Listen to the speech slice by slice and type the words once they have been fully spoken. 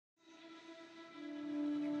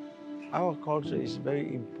Our culture is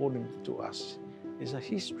very important to us. It's a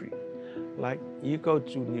history. Like you go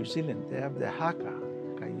to New Zealand, they have the haka.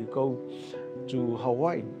 Okay? You go to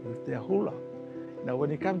Hawaii with their hula. Now,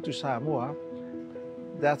 when you come to Samoa,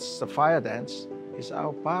 that's the fire dance. It's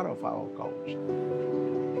our part of our culture.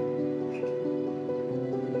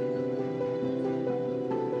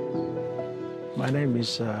 My name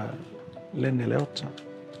is Lene Leota.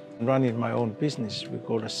 I'm running my own business. We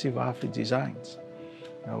call it Siva Designs.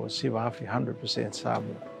 Now, Siva 100% Samoa.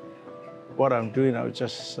 What I'm doing now is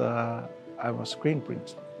just, I'm a screen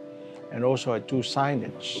printer. And also I do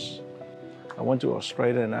signage. I went to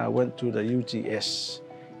Australia and I went to the UTS,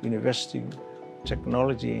 University of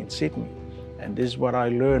Technology in Sydney. And this is what I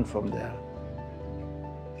learned from there.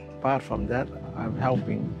 Apart from that, I'm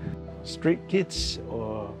helping street kids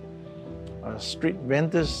or street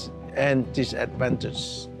vendors and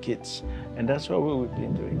disadvantaged kids. And that's what we've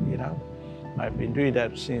been doing, you know. I've been doing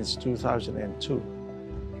that since 2002.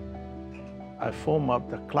 I formed up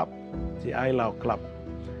the club, the Ailau Club,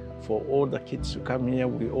 for all the kids who come here.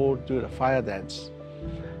 We all do the fire dance.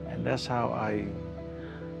 And that's how I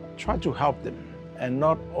try to help them. And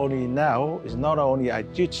not only now, it's not only I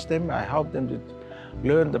teach them, I help them to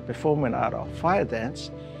learn the performance art of fire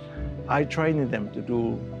dance. I train them to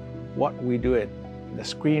do what we do it, the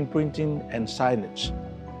screen printing and signage.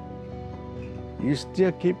 You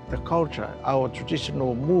still keep the culture, our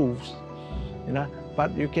traditional moves, you know,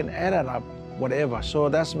 but you can add it up, whatever. So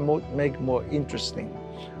that's make more interesting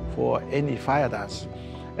for any fire dance,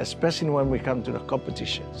 especially when we come to the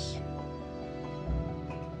competitions.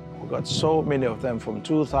 We've got so many of them from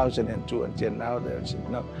 2002 until now. There's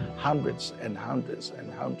hundreds and hundreds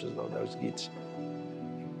and hundreds of those kids.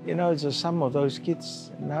 You know, it's some of those kids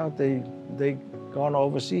now they gone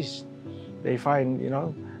overseas. They find, you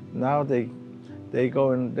know, now they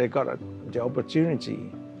go and they got the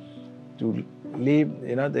opportunity to live,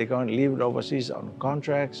 you know, they go and live overseas on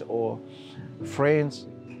contracts or friends.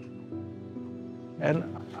 And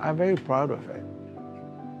I'm very proud of it.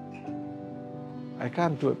 I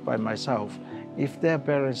can't do it by myself. If their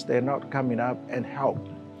parents, they're not coming up and help.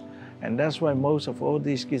 And that's why most of all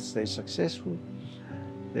these kids, they're successful.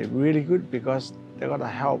 They're really good because they got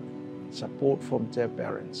help, support from their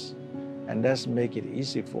parents. And that's make it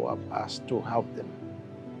easy for us to help them.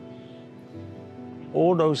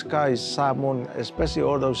 All those guys, Samoan, especially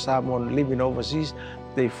all those Samoan living overseas,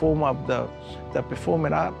 they form up the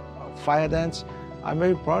performing art, fire dance. I'm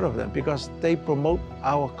very proud of them because they promote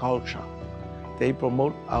our culture. They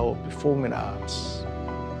promote our performing arts.